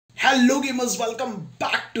Hello gamers, welcome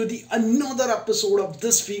back to the another episode of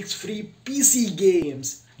this week's free PC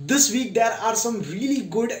games. This week there are some really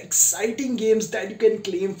good exciting games that you can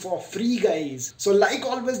claim for free guys. So like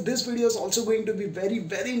always, this video is also going to be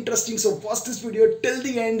very interesting, so watch this video till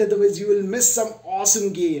the end, otherwise you will miss some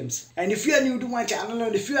awesome games. And if you are new to my channel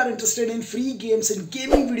and if you are interested in free games and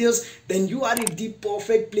gaming videos, then you are at the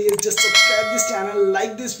perfect place. Just subscribe this channel,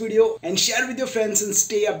 like this video and share with your friends and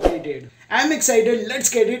stay updated. I am excited, let's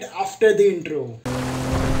get it after the intro.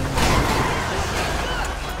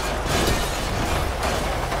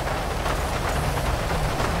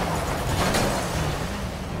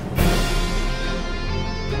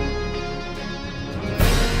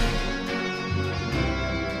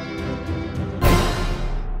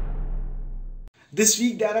 This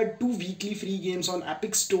week there are two weekly free games on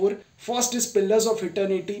Epic Store. First is Pillars of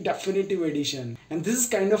Eternity Definitive Edition, and this is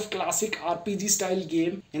kind of classic RPG style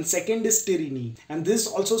game, and second is Tyranny, and this is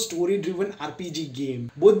also story driven RPG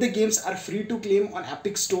game. Both the games are free to claim on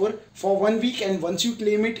Epic Store for 1 week, and once you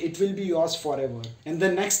claim it, it will be yours forever. And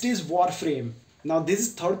the next is Warframe. Now this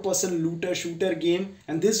is third person looter shooter game,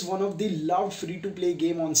 and this is one of the loved free to play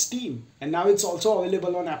game on Steam, and now it's also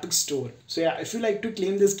available on Epic Store. So yeah, if you like to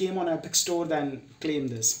claim this game on Epic Store, then claim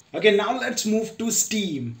this. Okay, now let's move to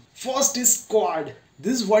Steam. First is Squad.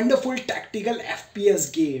 This wonderful tactical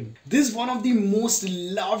FPS game. This is one of the most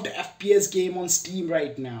loved FPS game on Steam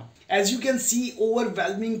right now. As you can see,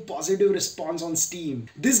 overwhelming positive response on Steam.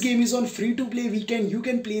 This game is on free to play weekend. You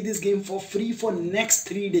can play this game for free for next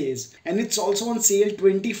 3 days. And it's also on sale,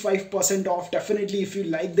 25% off. Definitely if you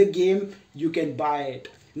like the game, you can buy it.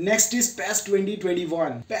 Next is PES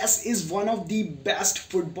 2021. PES is one of the best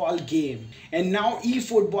football game. And now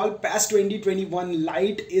eFootball PES 2021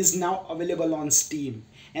 Lite is now available on Steam.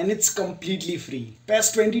 And it's completely free.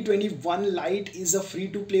 PES 2021 Lite is a free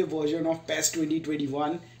to play version of PES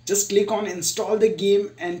 2021. Just click on install the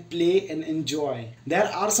game and play and enjoy. There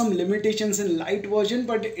are some limitations in Lite version,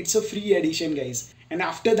 but it's a free edition guys. And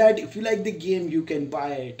after that, if you like the game, you can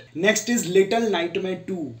buy it. Next is Little Nightmare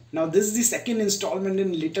 2. Now this is the second installment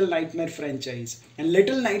in Little Nightmare franchise. And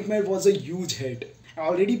Little Nightmare was a huge hit. I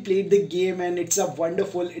already played the game and it's a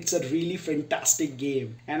really fantastic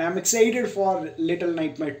game. And I'm excited for Little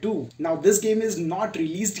Nightmare 2. Now this game is not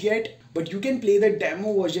released yet, but you can play the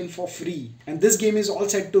demo version for free. And this game is all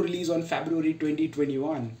set to release on February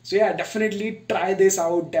 2021. So yeah, definitely try this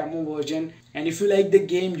out, demo version. And if you like the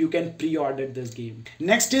game, you can pre-order this game.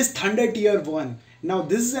 Next is Thunder Tier 1. Now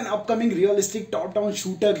this is an upcoming realistic top-down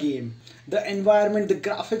shooter game. The environment, the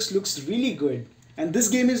graphics looks really good. And this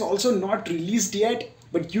game is also not released yet,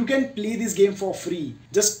 but you can play this game for free.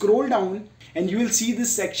 Just scroll down and you will see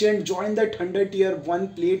this section, join the Thunder Tier 1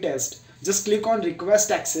 playtest. Just click on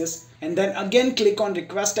request access and then again click on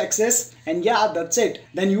request access, and yeah, that's it.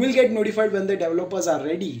 Then you will get notified when the developers are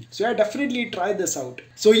ready. So yeah, definitely try this out.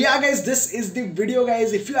 So yeah guys, this is the video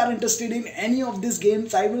guys. If you are interested in any of these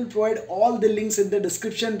games, I will provide all the links in the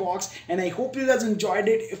description box, and I hope you guys enjoyed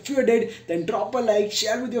it. If you did, then drop a like,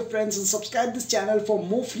 share with your friends and subscribe this channel for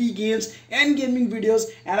more free games and gaming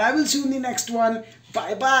videos, and I will see you in the next one.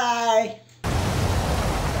 Bye bye.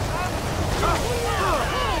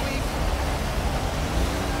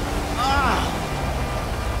 Ah!